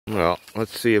Well,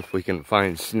 let's see if we can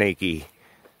find Snakey.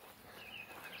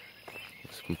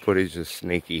 Some footage of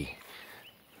Snakey.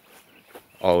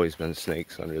 Always been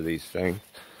snakes under these things.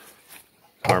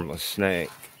 Harmless snake.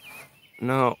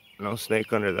 No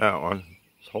snake under that one.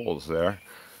 There's holes there.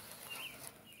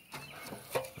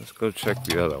 Let's go check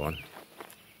the other one.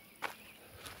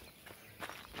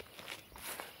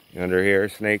 You under here,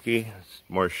 Snakey? It's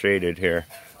more shaded here.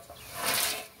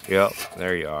 Yep,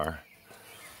 there you are.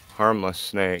 Harmless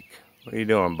snake. What are you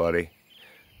doing, buddy?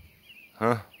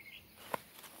 Huh?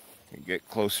 Get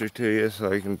closer to you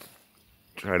so I can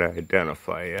try to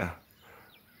identify you.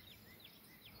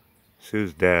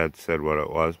 Sue's dad said what it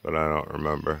was, but I don't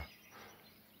remember.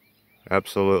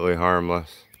 Absolutely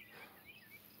harmless.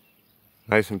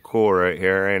 Nice and cool right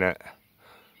here, ain't it?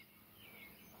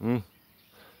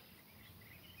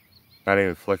 Not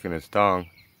even flicking his tongue.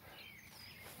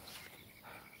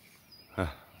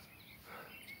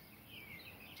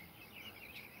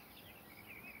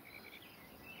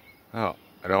 Oh,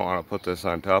 I don't want to put this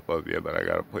on top of you, but I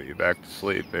gotta put you back to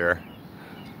sleep here.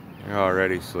 You're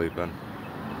already sleeping.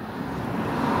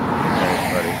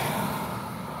 Thanks, buddy.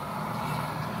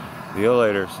 See you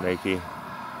later, Snakey.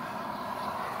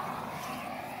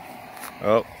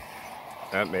 Oh,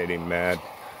 that made him mad.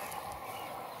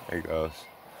 There he goes.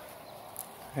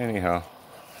 Anyhow,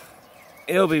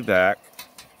 he'll be back.